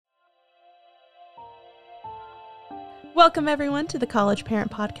Welcome, everyone, to the College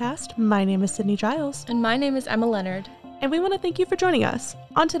Parent Podcast. My name is Sydney Giles. And my name is Emma Leonard. And we want to thank you for joining us.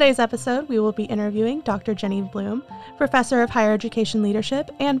 On today's episode, we will be interviewing Dr. Jenny Bloom, Professor of Higher Education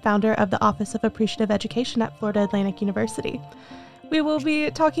Leadership and founder of the Office of Appreciative Education at Florida Atlantic University. We will be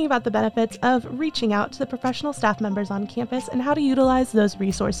talking about the benefits of reaching out to the professional staff members on campus and how to utilize those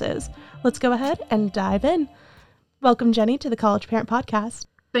resources. Let's go ahead and dive in. Welcome, Jenny, to the College Parent Podcast.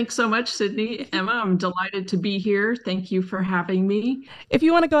 Thanks so much, Sydney. Emma, I'm delighted to be here. Thank you for having me. If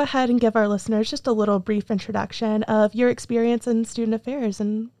you want to go ahead and give our listeners just a little brief introduction of your experience in student affairs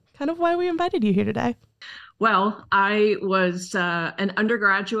and kind of why we invited you here today. Well, I was an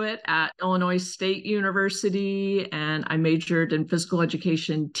undergraduate at Illinois State University, and I majored in physical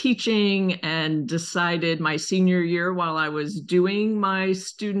education teaching and decided my senior year while I was doing my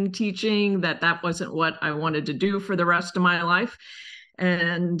student teaching that wasn't what I wanted to do for the rest of my life.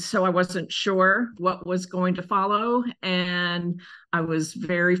 And so I wasn't sure what was going to follow. And I was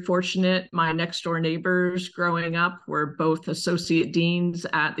very fortunate. My next door neighbors growing up were both associate deans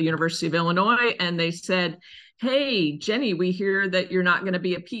at the University of Illinois. And they said, "Hey, Jenny, we hear that you're not going to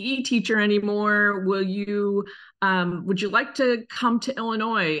be a PE teacher anymore. Would you like to come to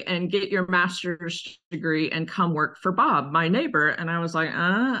Illinois and get your master's degree and come work for Bob, my neighbor?" And I was like,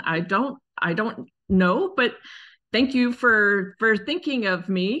 I don't know, but thank you for thinking of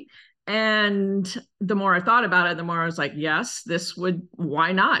me. And the more I thought about it, the more I was like, yes,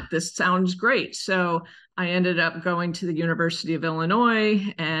 why not? This sounds great. So I ended up going to the University of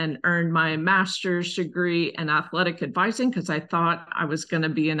Illinois and earned my master's degree in athletic advising because I thought I was going to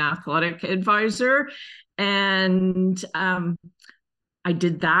be an athletic advisor. And I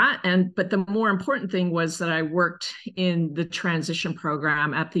did that. But the more important thing was that I worked in the transition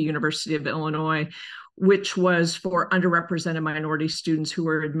program at the University of Illinois, which was for underrepresented minority students who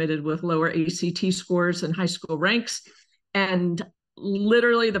were admitted with lower ACT scores and high school ranks. And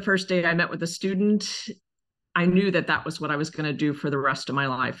literally the first day I met with a student, I knew that was what I was going to do for the rest of my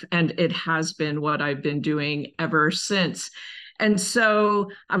life. And it has been what I've been doing ever since. And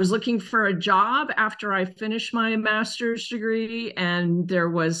so I was looking for a job after I finished my master's degree, and there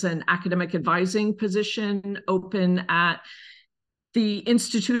was an academic advising position open at the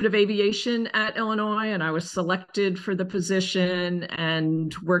Institute of Aviation at Illinois, and I was selected for the position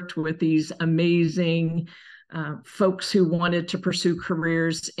and worked with these amazing folks who wanted to pursue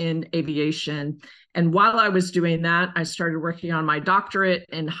careers in aviation. And while I was doing that, I started working on my doctorate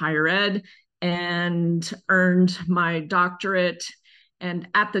in higher ed and earned my doctorate. And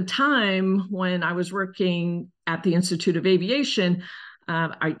at the time when I was working at the Institute of Aviation,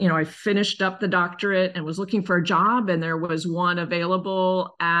 I finished up the doctorate and was looking for a job, and there was one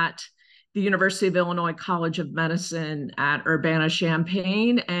available at the University of Illinois College of Medicine at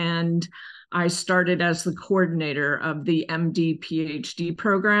Urbana-Champaign. And I started as the coordinator of the MD PhD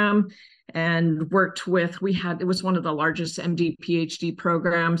program and worked with, it was one of the largest MD PhD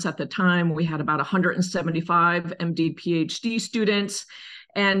programs at the time. We had about 175 MD PhD students.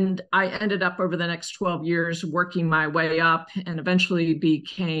 And I ended up over the next 12 years working my way up and eventually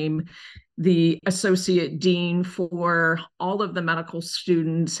became the associate dean for all of the medical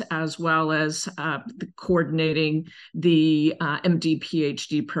students, as well as coordinating the MD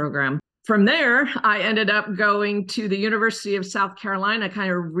PhD program. From there, I ended up going to the University of South Carolina,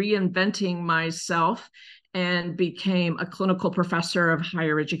 kind of reinventing myself, and became a clinical professor of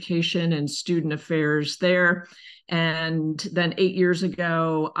higher education and student affairs there. And then 8 years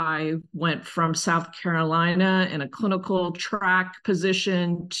ago, I went from South Carolina in a clinical track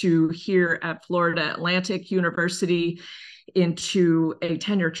position to here at Florida Atlantic University into a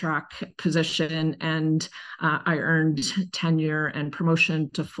tenure track position. And I earned tenure and promotion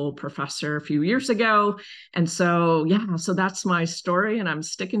to full professor a few years ago. And so that's my story, and I'm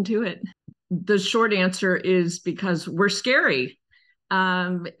sticking to it. The short answer is because we're scary.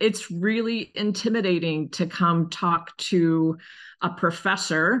 It's really intimidating to come talk to a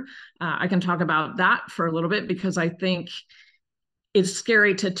professor. I can talk about that for a little bit because I think it's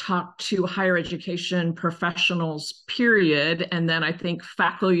scary to talk to higher education professionals, period. And then I think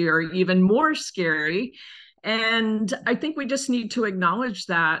faculty are even more scary. And I think we just need to acknowledge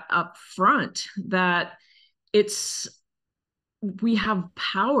that up front, that we have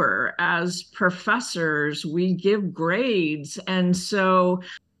power as professors, we give grades. And so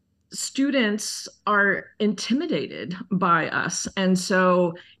students are intimidated by us. And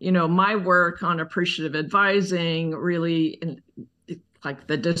so, my work on appreciative advising really like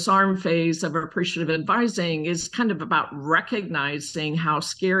the disarm phase of appreciative advising is kind of about recognizing how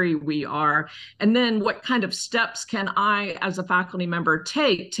scary we are. And then what kind of steps can I, as a faculty member,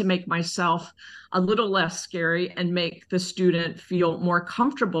 take to make myself a little less scary and make the student feel more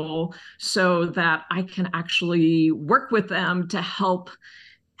comfortable so that I can actually work with them to help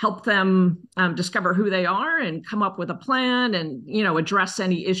them discover who they are and come up with a plan and address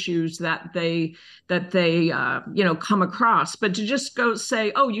any issues that they come across. But to just go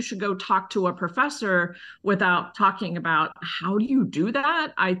say, oh, you should go talk to a professor without talking about how do you do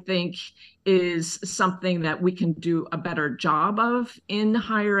that, I think is something that we can do a better job of in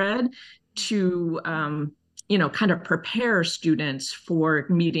higher ed to kind of prepare students for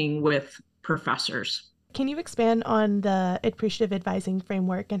meeting with professors. Can you expand on the appreciative advising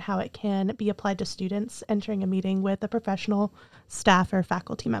framework and how it can be applied to students entering a meeting with a professional, staff, or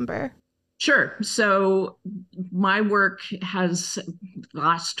faculty member? Sure. So my work has, the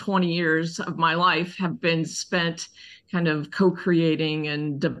last 20 years of my life have been spent kind of co-creating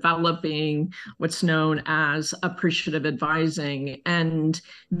and developing what's known as appreciative advising. And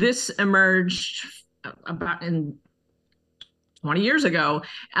this emerged about in 20 years ago,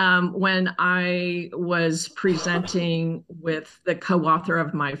 when I was presenting with the co-author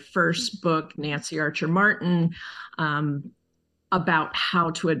of my first book, Nancy Archer Martin, about how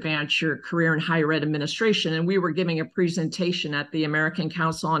to advance your career in higher ed administration. And we were giving a presentation at the American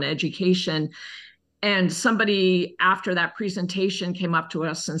Council on Education. And somebody after that presentation came up to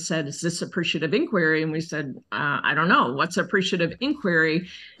us and said, is this appreciative inquiry? And we said, I don't know, what's appreciative inquiry?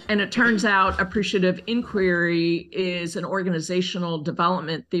 And it turns out appreciative inquiry is an organizational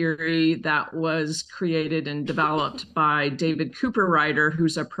development theory that was created and developed by David Cooper-Ryder,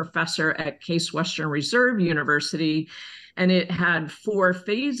 who's a professor at Case Western Reserve University. And it had 4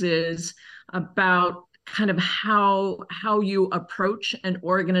 phases about kind of how you approach an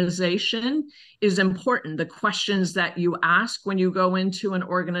organization is important. The questions that you ask when you go into an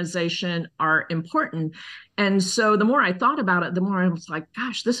organization are important. And so the more I thought about it, the more I was like,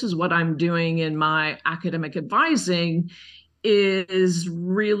 gosh, this is what I'm doing in my academic advising, is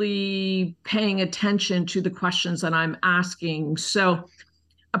really paying attention to the questions that I'm asking. So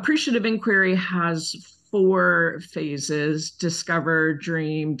appreciative inquiry has 4 phases: discover,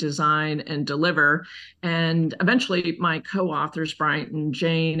 dream, design, and deliver. And eventually my co-authors, Bryant and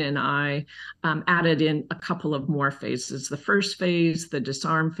Jane, and I added in a couple of more phases. The first phase, the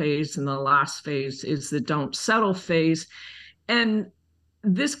disarm phase, and the last phase is the don't settle phase. And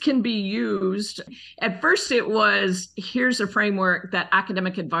this can be used. At first it was, here's a framework that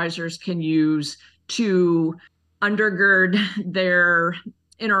academic advisors can use to undergird their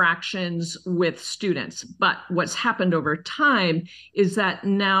interactions with students. But what's happened over time is that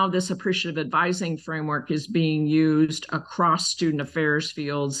now this appreciative advising framework is being used across student affairs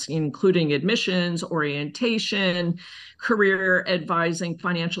fields, including admissions, orientation, career advising,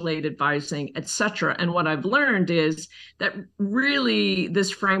 financial aid advising, et cetera. And what I've learned is that really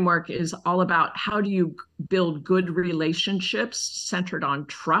this framework is all about how do you build good relationships centered on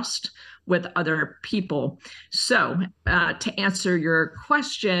trust with other people. So to answer your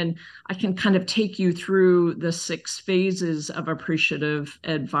question, I can kind of take you through the 6 phases of appreciative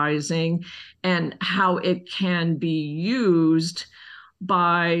advising and how it can be used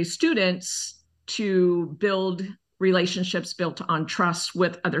by students to build relationships built on trust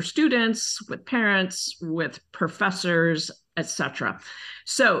with other students, with parents, with professors, etc.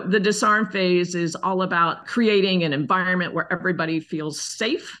 So the disarm phase is all about creating an environment where everybody feels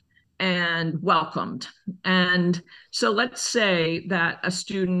safe and welcomed. And so let's say that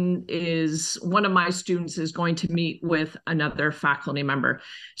one of my students is going to meet with another faculty member.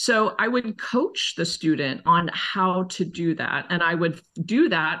 So I would coach the student on how to do that. And I would do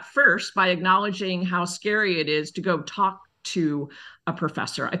that first by acknowledging how scary it is to go talk to a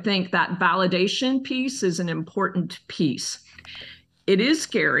professor. I think that validation piece is an important piece. It is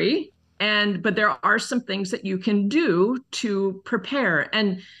scary, but there are some things that you can do to prepare.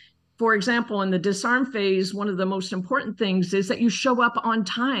 And for example, in the disarm phase, one of the most important things is that you show up on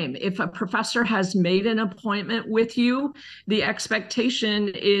time. If a professor has made an appointment with you, the expectation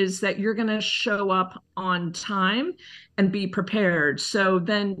is that you're going to show up on time and be prepared. So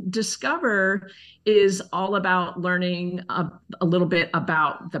then discover is all about learning a little bit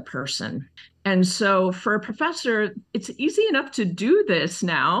about the person. And so for a professor, it's easy enough to do this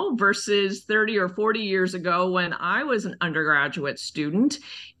now versus 30 or 40 years ago when I was an undergraduate student,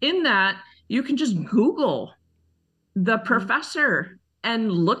 in that you can just Google the professor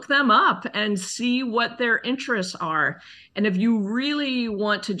and look them up and see what their interests are. And if you really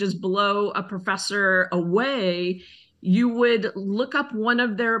want to just blow a professor away, you would look up one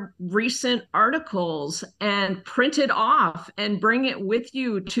of their recent articles and print it off and bring it with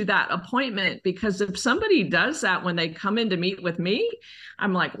you to that appointment. Because if somebody does that when they come in to meet with me,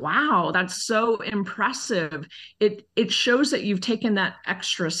 I'm like, wow, that's so impressive. It shows that you've taken that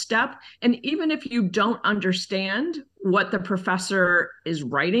extra step. And even if you don't understand what the professor is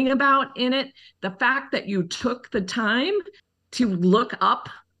writing about in it, the fact that you took the time to look up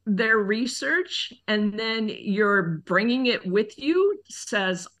their research and then you're bringing it with you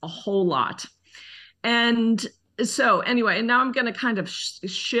says a whole lot. And so anyway, and now I'm going to kind of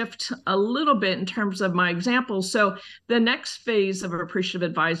shift a little bit in terms of my example. So the next phase of appreciative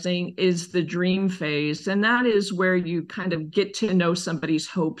advising is the dream phase. And that is where you kind of get to know somebody's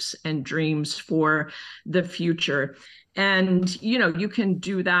hopes and dreams for the future. And, you can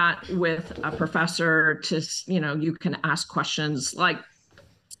do that with a professor to, you can ask questions like,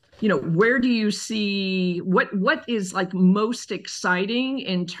 where do you see what is like most exciting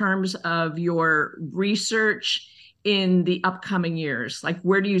in terms of your research in the upcoming years? Like,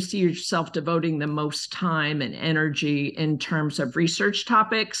 where do you see yourself devoting the most time and energy in terms of research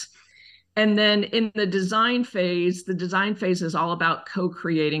topics? And then in the design phase is all about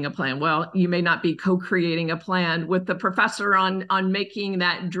co-creating a plan. Well, you may not be co-creating a plan with the professor on making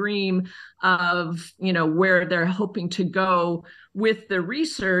that dream of, where they're hoping to go with the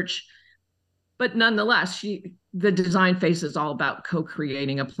research, but nonetheless, the design phase is all about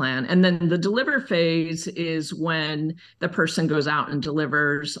co-creating a plan. And then the deliver phase is when the person goes out and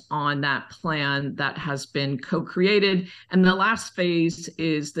delivers on that plan that has been co-created. And the last phase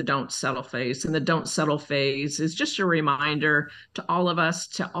is the don't settle phase. And the don't settle phase is just a reminder to all of us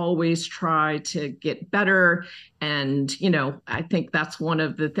to always try to get better. And, I think that's one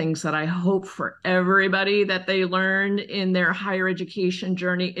of the things that I hope for everybody that they learn in their higher education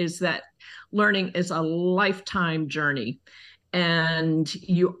journey is that learning is a lifetime journey. And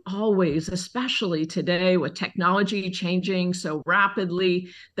you always, especially today with technology changing so rapidly,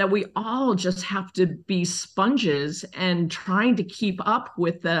 that we all just have to be sponges and trying to keep up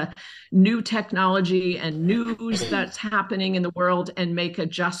with the new technology and news that's happening in the world and make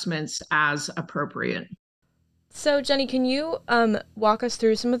adjustments as appropriate. So, Jenny, can you walk us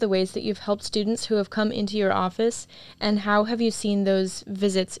through some of the ways that you've helped students who have come into your office, and how have you seen those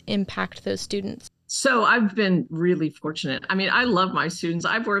visits impact those students? So I've been really fortunate. I mean, I love my students.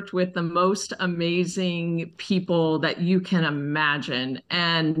 I've worked with the most amazing people that you can imagine.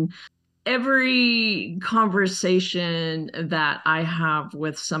 And every conversation that I have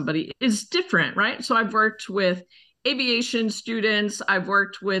with somebody is different, right? So I've worked with aviation students, I've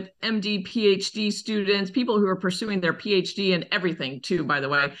worked with MD, PhD students, people who are pursuing their PhD in everything too, by the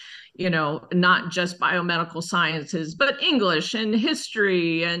way, not just biomedical sciences, but English and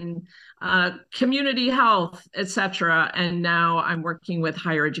history and community health, etc. And now I'm working with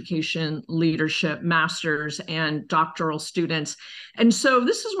higher education leadership, masters, and doctoral students. And so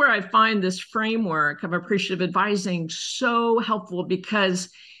this is where I find this framework of appreciative advising so helpful, because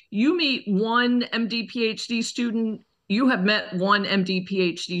you meet one MD, PhD student, you have met one MD,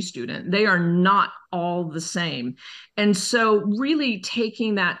 PhD student. They are not all the same. And so really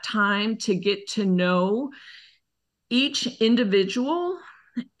taking that time to get to know each individual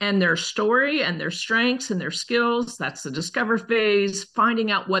and their story and their strengths and their skills. That's the discover phase,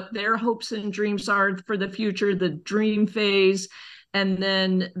 finding out what their hopes and dreams are for the future, the dream phase. And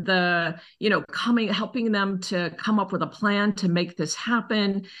then helping them to come up with a plan to make this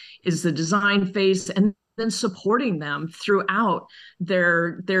happen is the design phase. And then supporting them throughout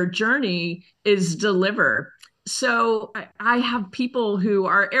their journey is deliver. So I have people who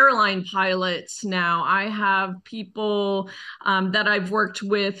are airline pilots now. I have people that I've worked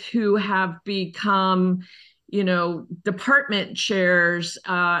with who have become, department chairs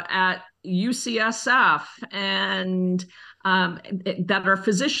at UCSF and that are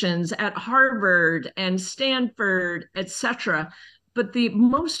physicians at Harvard and Stanford, etc. But the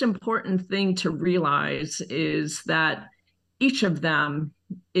most important thing to realize is that each of them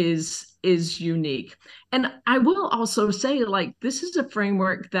is unique. And I will also say, this is a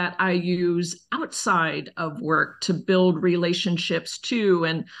framework that I use outside of work to build relationships too.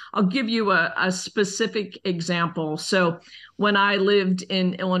 And I'll give you a specific example. So when I lived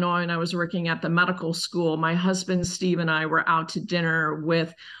in Illinois and I was working at the medical school, my husband Steve and I were out to dinner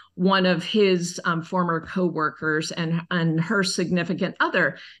with one of his former coworkers and her significant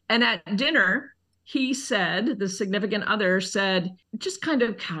other. And at dinner, the significant other said, just kind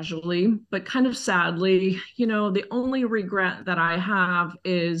of casually, but kind of sadly, the only regret that I have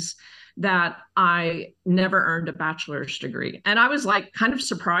is that I never earned a bachelor's degree. And I was like kind of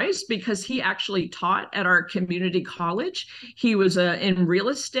surprised because he actually taught at our community college. He was in real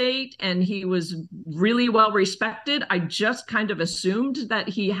estate and he was really well respected. I just kind of assumed that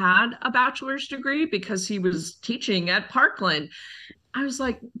he had a bachelor's degree because he was teaching at Parkland. I was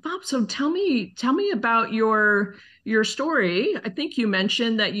like, Bob, so tell me about your story. I think you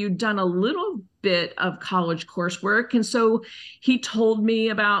mentioned that you'd done a little bit of college coursework. And so he told me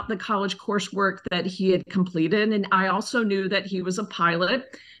about the college coursework that he had completed. And I also knew that he was a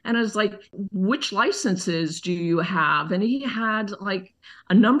pilot. And I was like, which licenses do you have? And he had like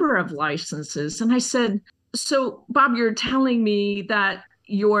a number of licenses. And I said, so Bob, you're telling me that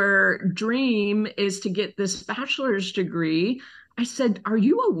your dream is to get this bachelor's degree. I said, are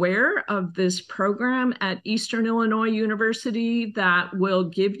you aware of this program at Eastern Illinois University that will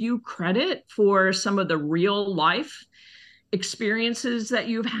give you credit for some of the real life experiences that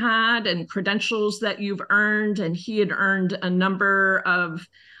you've had and credentials that you've earned? And he had earned a number of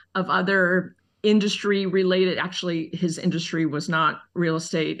other industry related, actually his industry was not real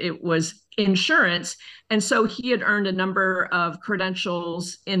estate, it was insurance. And so he had earned a number of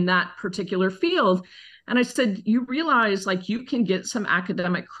credentials in that particular field. And I said, you realize like you can get some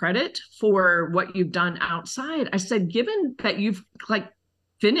academic credit for what you've done outside. I said, given that you've like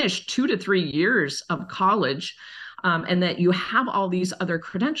finished 2 to 3 years of college, and that you have all these other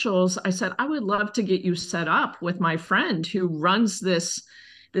credentials, I said, I would love to get you set up with my friend who runs this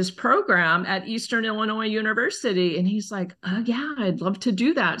program at Eastern Illinois University. And he's like, oh, yeah, I'd love to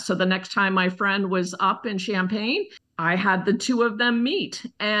do that. So the next time my friend was up in Champaign, I had the two of them meet.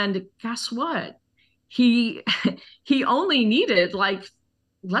 And guess what? He he only needed like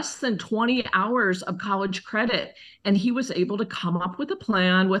less than 20 hours of college credit. And he was able to come up with a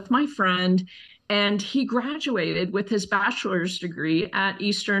plan with my friend. And he graduated with his bachelor's degree at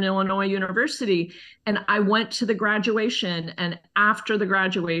Eastern Illinois University. And I went to the graduation. And after the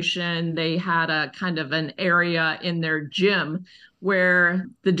graduation, they had a kind of an area in their gym where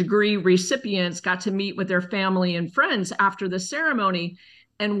the degree recipients got to meet with their family and friends after the ceremony.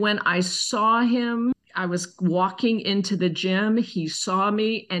 And when I saw him, I was walking into the gym, he saw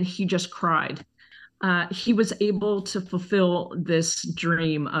me and he just cried. He was able to fulfill this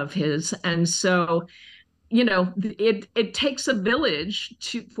dream of his. And so, you know, it takes a village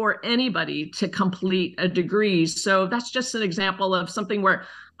for anybody to complete a degree. So that's just an example of something where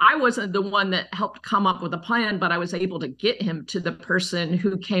I wasn't the one that helped come up with a plan, but I was able to get him to the person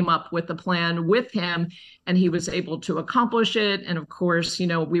who came up with the plan with him, and he was able to accomplish it. And of course, you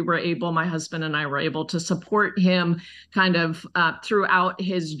know, my husband and I were able to support him kind of throughout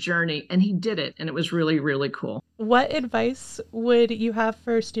his journey, and he did it. And it was really, really cool. What advice would you have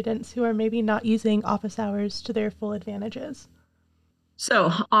for students who are maybe not using office hours to their full advantages?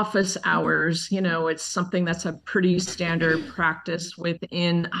 So office hours, you know, it's something that's a pretty standard practice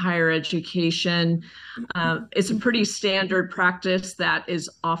within higher education. It's a pretty standard practice that is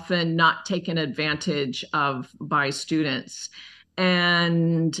often not taken advantage of by students.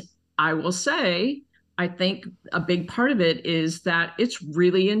 And I will say, I think a big part of it is that it's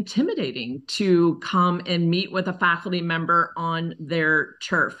really intimidating to come and meet with a faculty member on their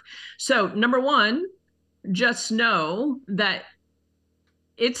turf. So number one, just know that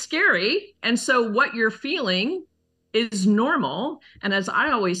it's scary. And so what you're feeling is normal. And as I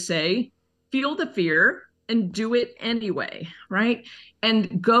always say, feel the fear and do it anyway, right?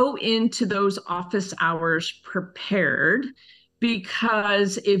 And go into those office hours prepared,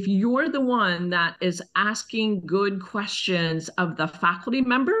 because if you're the one that is asking good questions of the faculty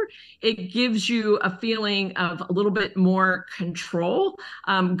member, it gives you a feeling of a little bit more control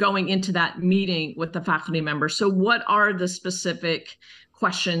going into that meeting with the faculty member. So what are the specific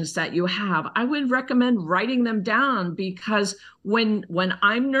questions that you have? I would recommend writing them down, because when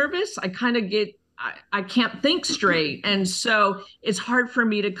I'm nervous, I kind of I can't think straight. And so it's hard for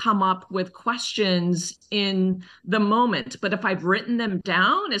me to come up with questions in the moment. But if I've written them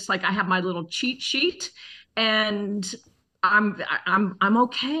down, it's like I have my little cheat sheet and I'm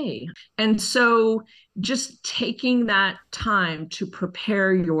okay. And so just taking that time to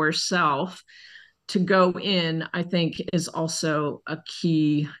prepare yourself to go in, I think, is also a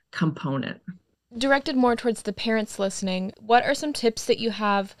key component. Directed more towards the parents listening, what are some tips that you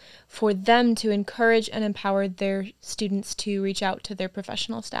have for them to encourage and empower their students to reach out to their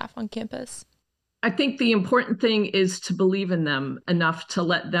professional staff on campus? I think the important thing is to believe in them enough to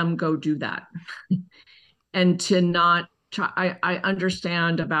let them go do that. And to not try. I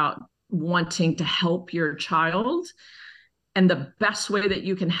understand about wanting to help your child. And the best way that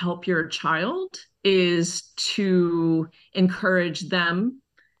you can help your child is to encourage them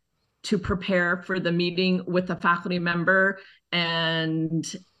to prepare for the meeting with the faculty member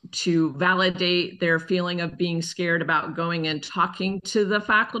and to validate their feeling of being scared about going and talking to the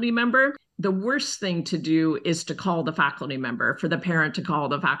faculty member. The worst thing to do is to call the faculty member, for the parent to call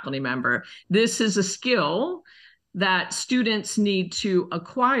the faculty member. This is a skill that students need to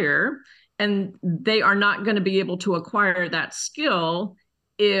acquire, and they are not going to be able to acquire that skill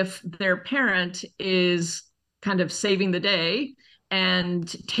if their parent is kind of saving the day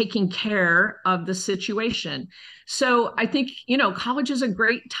and taking care of the situation. So I think, college is a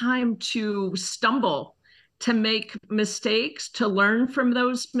great time to stumble, to make mistakes, to learn from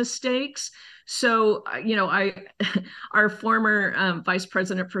those mistakes. So, our former vice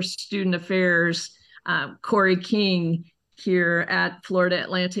president for student affairs, Corey King, here at Florida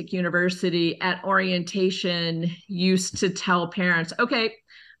Atlantic University at orientation, used to tell parents, okay,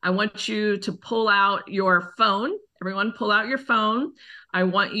 I want you to pull out your phone. Everyone pull out your phone. I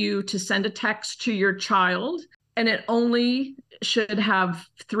want you to send a text to your child, and it only should have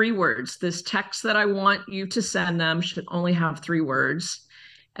 3 words. This text that I want you to send them should only have 3 words.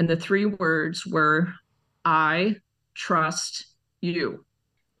 And the 3 words were, I trust you.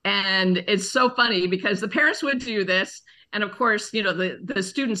 And it's so funny because the parents would do this. And of course, the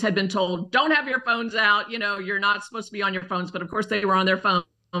students had been told, don't have your phones out. You're not supposed to be on your phones. But of course, they were on their phones.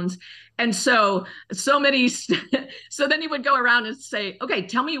 And so many, so then he would go around and say, okay,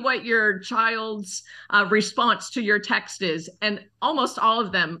 tell me what your child's response to your text is. And almost all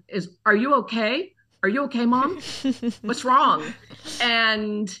of them is, are you okay? Are you okay, Mom? What's wrong?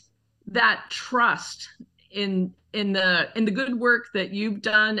 And that trust in the good work that you've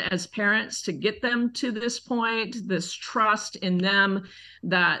done as parents to get them to this point, this trust in them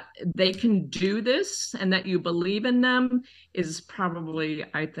that they can do this and that you believe in them, is probably,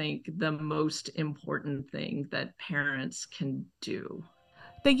 I think, the most important thing that parents can do.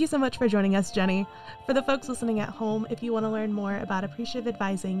 Thank you so much for joining us, Jenny. For the folks listening at home, if you want to learn more about appreciative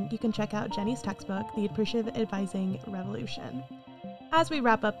advising, you can check out Jenny's textbook, The Appreciative Advising Revolution. As we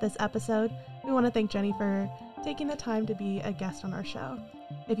wrap up this episode, we want to thank Jenny for taking the time to be a guest on our show.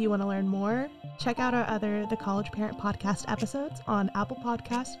 If you want to learn more, check out our other The College Parent Podcast episodes on Apple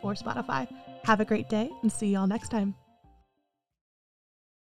Podcasts or Spotify. Have a great day and see y'all next time.